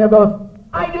other guy in there goes,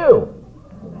 I do.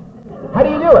 How do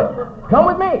you do it? Come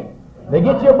with me. They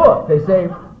get you a book. They say,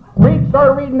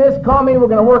 start reading this, call me, we're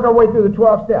going to work our way through the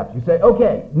 12 steps. You say,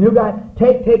 okay, new guy,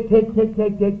 take.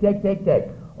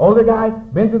 Older guy,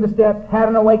 been through the steps, had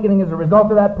an awakening as a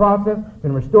result of that process,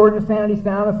 been restored to sanity,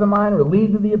 soundness of mind,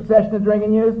 relieved of the obsession of drink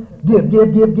and use. Give.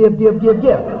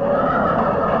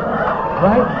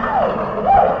 Right?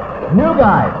 New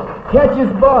guy, catches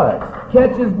buzz,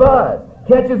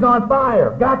 catches on fire,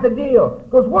 got the deal.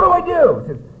 Goes, what do I do?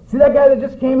 Says, see that guy that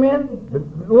just came in? The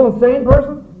little insane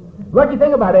person? Lucky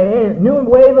thing about it, hey, new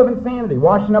wave of insanity,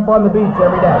 washing up on the beach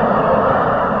every day.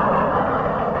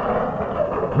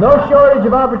 No shortage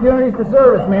of opportunities for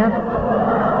service, man.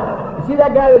 You see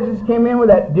that guy that just came in with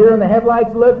that deer in the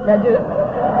headlights look?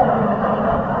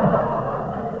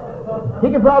 He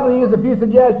could probably use a few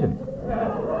suggestions.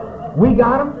 We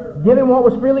got him. Give him what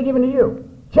was freely given to you.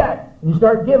 Check. And you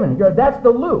start giving. You go, that's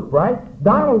the loop, right?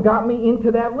 Donald got me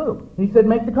into that loop. He said,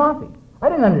 make the coffee. I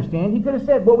didn't understand. He could have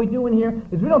said, what we do in here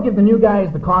is we don't give the new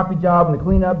guys the coffee job and the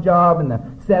cleanup job and the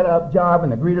setup job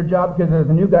and the greeter job because there's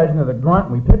the new guys and they're the grunt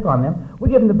and we pick on them. We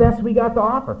give them the best we got to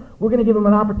offer. We're going to give them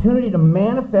an opportunity to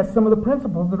manifest some of the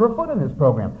principles that are afoot in this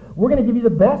program. We're going to give you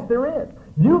the best there is.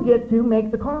 You get to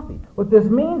make the coffee. What this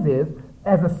means is,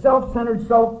 as a self-centered,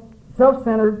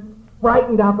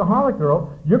 frightened alcoholic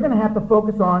girl, you're going to have to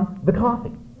focus on the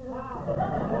coffee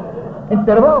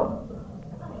instead of O.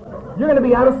 You're going to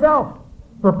be out of self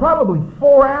for probably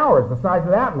 4 hours, the size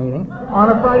of that meeting, on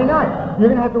a Friday night. You're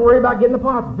going to have to worry about getting the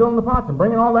pots and filling the pots and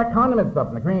bringing all that condiment stuff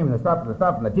and the cream and the stuff and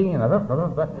the tea and the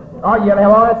stuff. Oh, you got to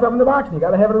have all that stuff in the box and you got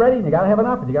to have it ready and you got to have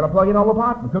enough and you got to plug in all the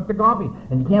pots and cook the coffee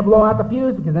and you can't blow out the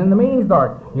fuse because then the meeting's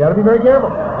dark. You got to be very careful.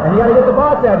 And you got to get the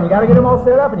pots out and you got to get them all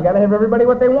set up and you got to have everybody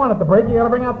what they want. At the break, you got to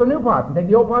bring out the new pots and take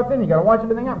the old pots in. You got to watch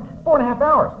everything up. 4.5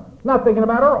 hours. Not thinking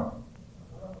about Earl.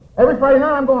 Every Friday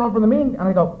night, I'm going home from the meeting and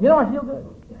I go, you know, I feel good.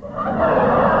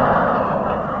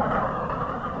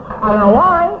 I don't know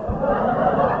why.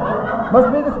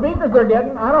 Must be the speakers they're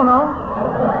getting. I don't know.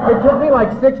 It took me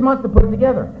like 6 months to put it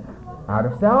together. Out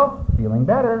of self, feeling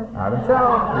better. Out of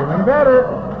self, feeling better.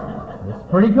 It's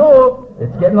pretty cool.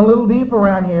 It's getting a little deep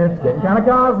around here. It's getting kind of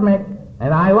cosmic.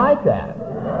 And I like that.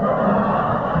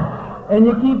 And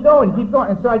you keep going, keep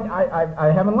going. And so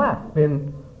I haven't left. It's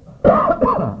been, I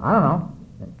don't know,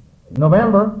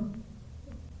 November.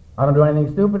 I don't do anything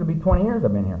stupid. It'll be 20 years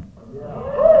I've been here.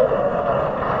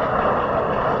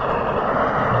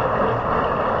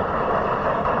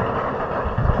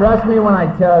 Trust me when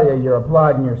I tell you, you're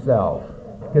applauding yourself.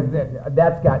 Because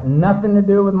that's got nothing to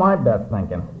do with my best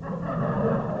thinking.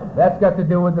 That's got to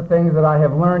do with the things that I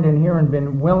have learned in here and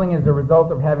been willing as a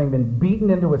result of having been beaten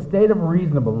into a state of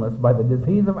reasonableness by the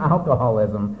disease of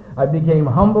alcoholism. I became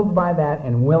humbled by that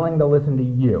and willing to listen to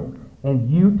you.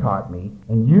 And you taught me,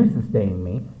 and you sustained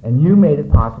me, and you made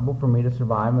it possible for me to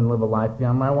survive and live a life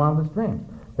beyond my wildest dreams.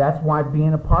 That's why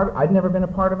being a part, I'd never been a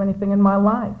part of anything in my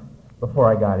life before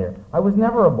I got here. I was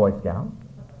never a Boy Scout.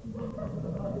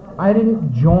 I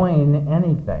didn't join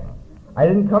anything. I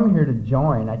didn't come here to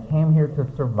join. I came here to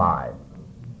survive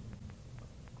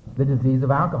the disease of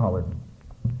alcoholism.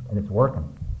 And it's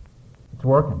working. It's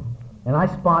working. And I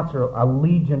sponsor a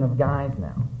legion of guys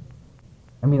now.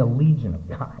 I mean a legion of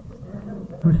guys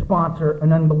who sponsor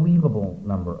an unbelievable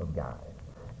number of guys.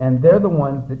 And they're the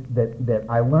ones that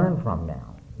I learn from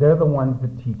now. They're the ones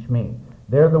that teach me.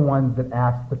 They're the ones that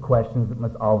ask the questions that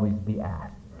must always be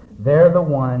asked. They're the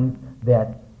ones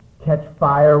that catch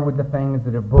fire with the things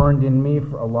that have burned in me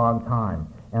for a long time.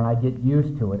 And I get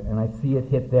used to it, and I see it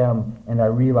hit them, and I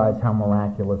realize how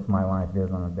miraculous my life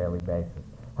is on a daily basis,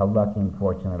 how lucky and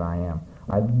fortunate I am.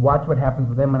 I watch what happens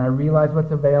with them, and I realize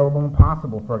what's available and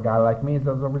possible for a guy like me. As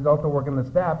a result of working the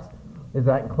steps, is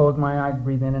that I can close my eyes,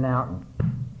 breathe in and out, and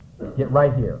get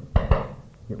right here.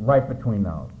 Get right between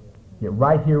those. Get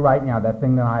right here, right now, that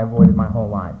thing that I avoided my whole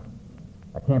life.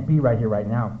 I can't be right here, right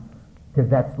now, because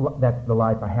that's the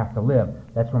life I have to live.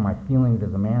 That's where my feelings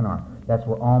as a man are. That's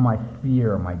where all my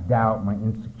fear, my doubt, my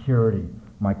insecurity,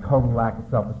 my total lack of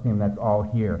self-esteem, that's all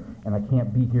here. And I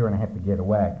can't be here and I have to get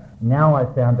away. Now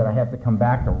I've found that I have to come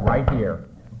back to right here,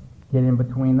 get in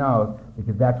between those,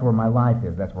 because that's where my life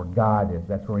is. That's where God is.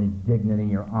 That's where any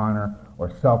dignity or honor or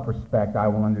self-respect I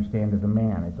will understand as a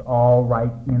man. It's all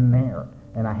right in there.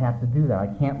 And I have to do that. I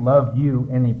can't love you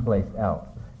anyplace else.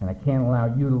 And I can't allow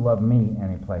you to love me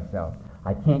anyplace else.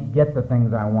 I can't get the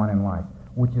things I want in life,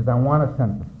 which is I want a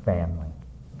sense of family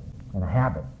and a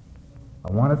habit.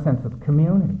 I want a sense of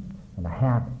community and a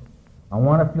habit. I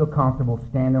want to feel comfortable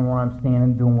standing where I'm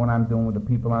standing, doing what I'm doing with the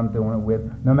people I'm doing it with,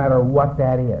 no matter what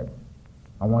that is.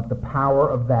 I want the power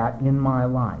of that in my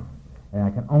life. And I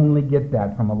can only get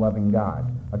that from a loving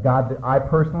God, a God that I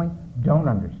personally don't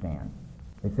understand.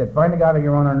 They said, find a God of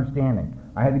your own understanding.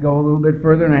 I had to go a little bit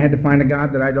further, and I had to find a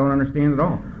God that I don't understand at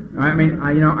all. I mean,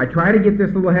 I try to get this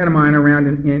little head of mine around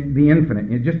in the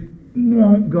infinite. It just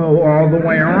won't go all the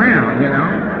way around, you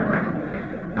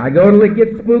know. I go till it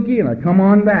gets spooky, and I come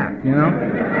on back, you know.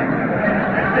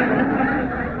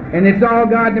 And it's all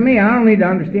God to me. I don't need to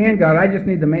understand God. I just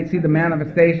need to see the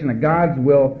manifestation of God's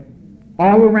will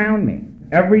all around me,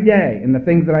 every day, in the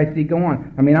things that I see go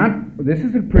on. I mean, this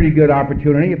is a pretty good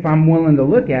opportunity if I'm willing to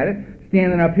look at it.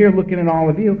 Standing up here looking at all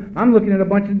of you, I'm looking at a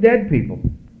bunch of dead people,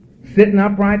 sitting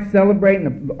upright,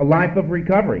 celebrating a life of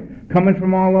recovery, coming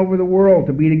from all over the world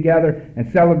to be together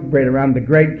and celebrate around the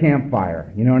great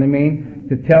campfire, you know what I mean?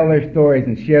 To tell their stories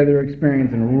and share their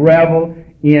experience and revel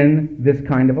in this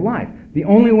kind of a life. The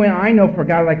only way I know for a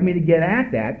guy like me to get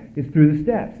at that is through the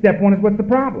steps. Step one is, what's the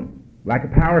problem? Lack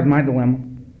of power is my dilemma.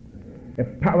 If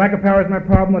lack of power is my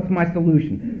problem, what's my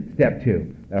solution? Step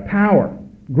two, a power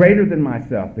greater than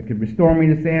myself that could restore me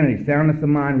to sanity, soundness of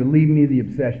mind, relieve me of the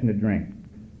obsession to drink.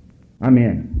 I'm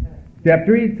in. Step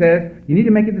three, it says, you need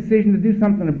to make a decision to do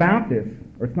something about this,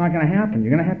 or it's not going to happen.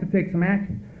 You're going to have to take some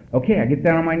action. Okay, I get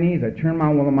down on my knees. I turn my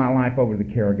will of my life over to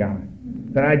the care of God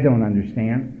that I don't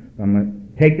understand. So I'm going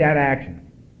to take that action.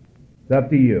 It's up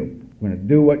to you. I'm going to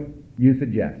do what you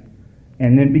suggest.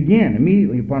 And then begin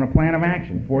immediately upon a plan of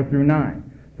action, 4 through 9.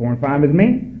 4 and 5 is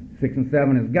me, 6 and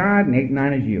 7 is God, and 8 and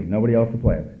 9 is you. Nobody else to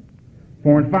play with.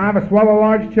 4 and 5, I swallow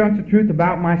large chunks of truth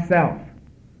about myself.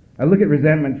 I look at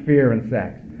resentment, fear, and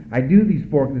sex. I do this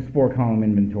 4-column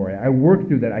inventory. I work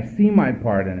through that. I see my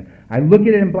part in it. I look at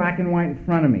it in black and white in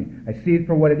front of me. I see it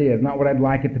for what it is, not what I'd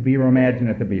like it to be or imagine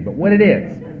it to be, but what it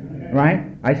is, right?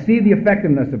 I see the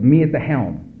effectiveness of me at the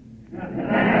helm. You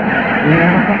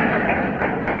know?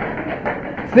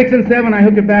 6 and 7, I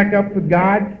hook it back up with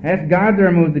God. Ask God to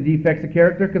remove the defects of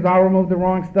character because I'll remove the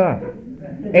wrong stuff.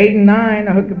 8 and 9,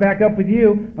 I hook it back up with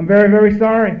you. I'm very, very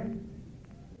sorry.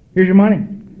 Here's your money.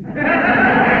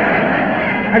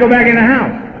 I go back in the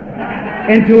house.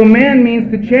 And to amend means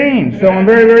to change. So I'm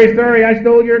very, very sorry I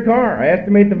stole your car. I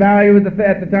estimate the value of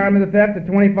at the time of the theft at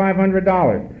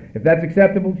 $2,500. If that's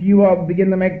acceptable to you, I'll begin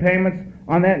to make payments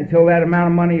on that until that amount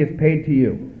of money is paid to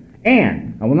you.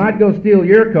 And I will not go steal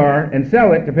your car and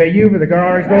sell it to pay you for the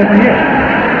car I stole from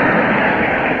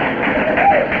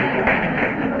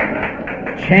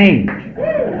you. Change.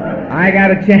 I got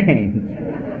to change.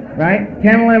 Right?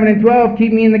 10, 11, and 12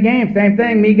 keep me in the game. Same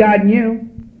thing, me, God, and you.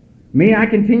 Me, I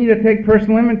continue to take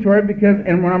personal inventory because,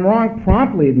 and when I'm wrong,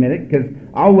 promptly admit it, because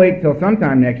I'll wait till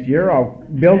sometime next year. I'll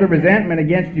build a resentment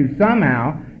against you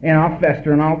somehow, and I'll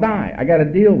fester and I'll die. I got to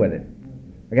deal with it.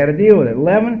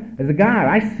 11 is a God.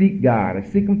 I seek God. I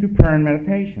seek Him through prayer and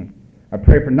meditation. I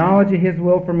pray for knowledge of His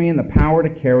will for me and the power to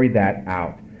carry that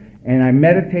out. And I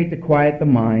meditate to quiet the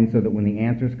mind so that when the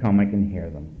answers come, I can hear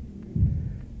them.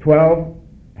 12,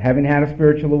 having had a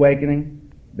spiritual awakening,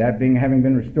 that being having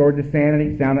been restored to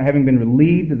sanity, having been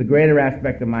relieved of the greater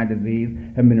aspect of my disease,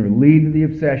 having been relieved of the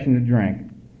obsession to drink,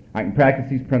 I can practice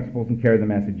these principles and carry the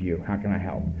message to you. How can I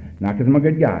help? Not because I'm a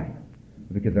good guy,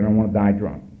 but because I don't want to die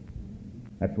drunk.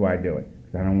 That's why I do it,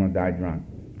 because I don't want to die drunk.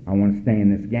 I want to stay in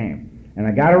this game. And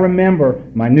I got to remember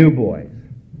my new boys.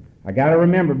 I got to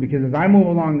remember, because as I move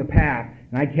along the path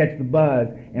and I catch the buzz,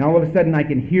 and all of a sudden I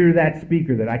can hear that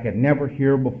speaker that I could never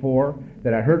hear before,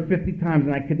 that I heard 50 times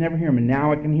and I could never hear him, and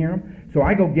now I can hear him. So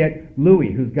I go get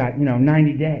Louis, who's got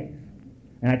 90 days,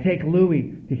 and I take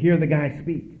Louis to hear the guy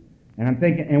speak. And I'm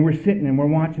thinking, and we're sitting and we're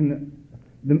watching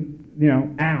the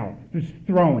Al just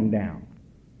throwing down,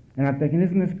 and I'm thinking,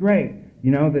 isn't this great?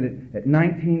 That at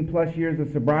 19 plus years of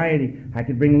sobriety, I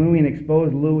could bring Louis and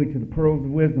expose Louis to the pearls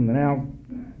of wisdom that Al's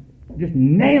just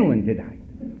nailing tonight.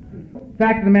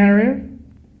 Fact of the matter is,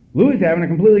 Louis is having a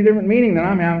completely different meaning than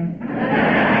I'm having.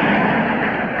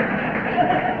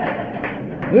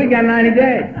 Louis got 90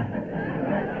 days.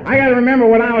 I got to remember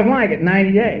what I was like at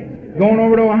 90 days. Going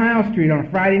over to Ohio Street on a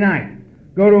Friday night,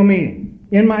 go to a meeting,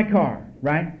 in my car,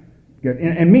 right? Good.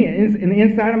 And me, in the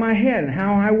inside of my head and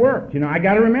how I worked. I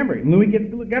got to remember it.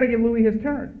 Got to give Louis his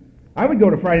turn. I would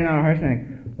go to Friday night Ohio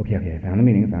saying, okay, I found the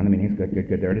meeting. It's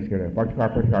good. There it is. Good. Park the car,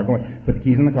 go in. Put the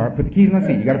keys in the car. Put the keys in the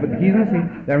seat. You got to put the keys in the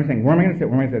seat. Then I'm saying, where am I going to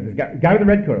sit? This guy with the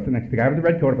red coat. I'll sit next to the guy with the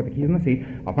red coat. I'll put the keys in the seat.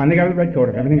 I'll find the guy with the red coat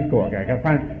if everything's cool. Okay, I got to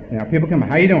find, people come,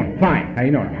 how you doing? Fine. How you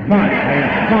doing? Fine. How you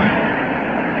doing? Fine.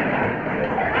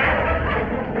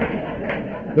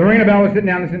 The ringing a bell, we're sitting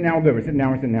down, good. We're sitting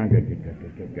down, good.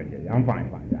 I'm fine.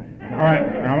 All right.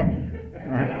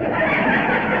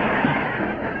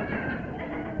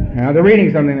 Now they're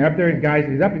reading something. They're up there,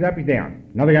 he's up, he's down.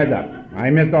 Another guy's up. I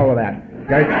missed all of that.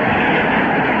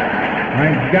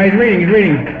 Guy's reading. He's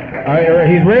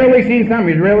rarely seen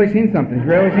something. I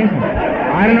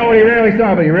don't know what he rarely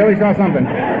saw, but he rarely saw something.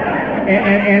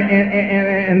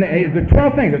 And the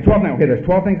 12 things. Okay, there's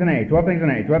 12 things in A. 12 things,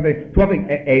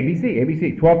 A, B, C, A, B,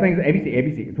 C. 12 things, A, B, C, A,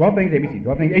 B, C. 12 things, A, B, C.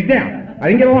 12 things, he's down. I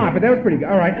didn't get a lot, but that was pretty good.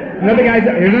 All right. Another guy's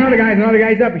up. Here's another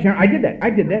guy's up. He's shouting, I did that. I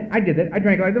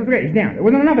drank a lot. That was great. He's down. There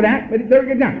wasn't enough of that, but they're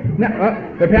good down.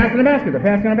 Now, they're passing the basket. Why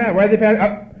are they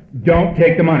passing? Don't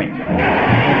take the money.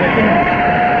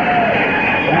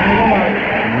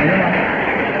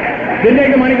 Didn't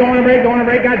take the money, go on a break,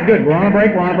 guys. Good. We're on a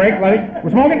break. We're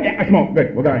smoking? Yeah, I smoke.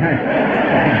 Good. We're going.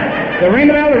 So ring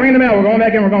the bell, we're going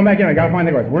back in, I gotta find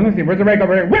the guys. Where's the red coat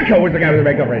right here? Red coat, where's the guy with the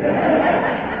red coat right here?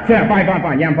 Sit down,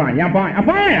 fine, yeah, I'm fine.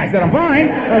 I said, I'm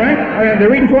fine, all right. They're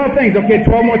reading 12 things, okay,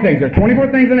 12 more things. There's 24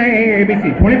 things in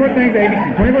ABC, 24 things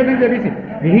ABC, 24 things ABC.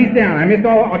 He's down, I missed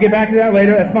all, I'll get back to that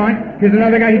later, that's fine. Here's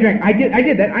another guy who drank. I did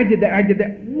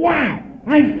that. Wow,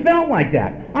 I felt like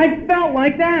that.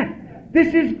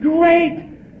 This is great.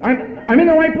 I'm in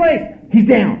the right place. He's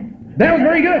down. That was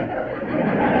very good.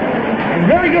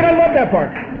 Very good. I love that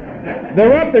part.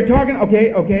 They're up. They're talking.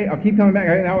 Okay. I'll keep coming back.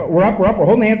 Now we're up. We're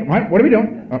holding hands. What are we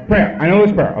doing? Prayer. I know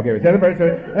this prayer. Okay. We said the prayer. So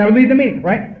that would lead the meeting,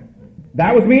 right?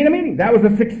 That was me in a meeting. That was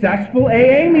a successful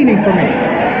AA meeting for me.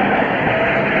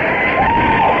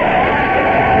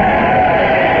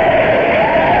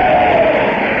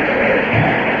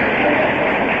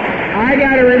 I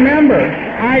gotta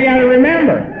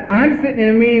remember. I'm sitting in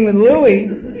a meeting with Louis,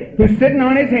 who's sitting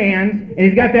on his hands, and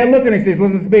he's got that look on his face.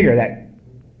 Listen, bigger. That.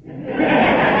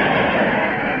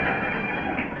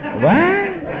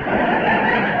 What?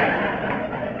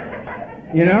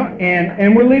 You know,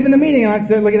 and we're leaving the meeting, and I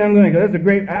said, look at him going, that's a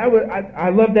great, I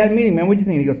love that meeting, man. What'd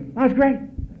you think? He goes, oh, it's great.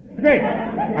 Great.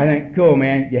 I think, cool,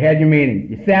 man. You had your meeting.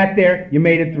 You sat there. You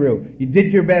made it through. You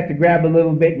did your best to grab a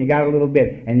little bit, and you got a little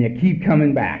bit, and you keep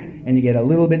coming back, and you get a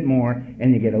little bit more,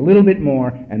 and you get a little bit more,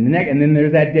 and then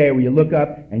there's that day where you look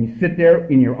up and you sit there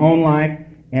in your own life,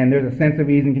 and there's a sense of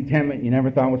ease and contentment you never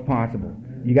thought was possible.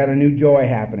 You got a new joy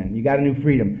happening. You got a new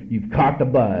freedom. You've caught the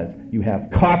buzz. You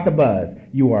have caught the buzz.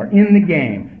 You are in the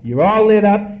game. You're all lit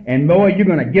up, and boy, you're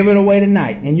going to give it away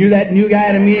tonight. And you're that new guy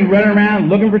at a meeting running around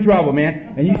looking for trouble,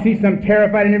 man. And you see some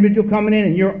terrified individual coming in,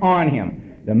 and you're on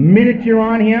him. The minute you're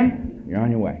on him, you're on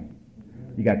your way.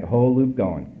 You got the whole loop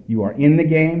going. You are in the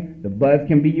game. The buzz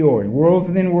can be yours. Worlds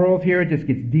within worlds here, it just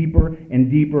gets deeper and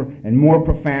deeper and more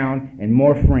profound and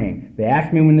more freeing. They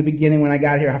asked me in the beginning when I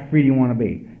got here, how free do you want to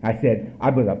be? I said, I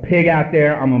was a pig out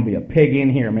there. I'm going to be a pig in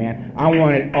here, man. I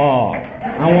want it all.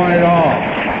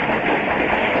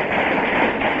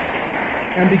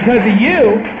 And because of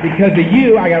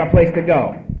you, I got a place to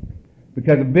go.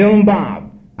 Because of Bill and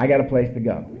Bob, I got a place to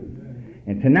go.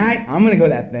 And tonight, I'm going to go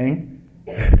that thing.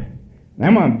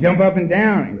 I'm going to jump up and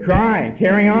down and cry and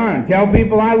carry on and tell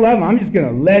people I love them. I'm just going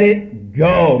to let it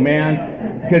go,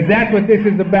 man. Because that's what this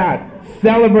is about.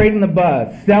 Celebrating the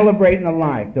buzz. Celebrating the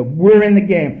life. That we're in the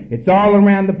game. It's all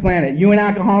around the planet. You an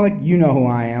alcoholic, you know who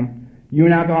I am. You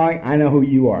an alcoholic, I know who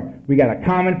you are. We got a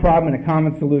common problem and a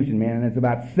common solution, man. And it's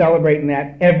about celebrating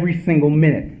that every single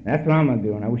minute. That's what I'm going to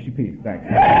do, and I wish you peace. Thanks.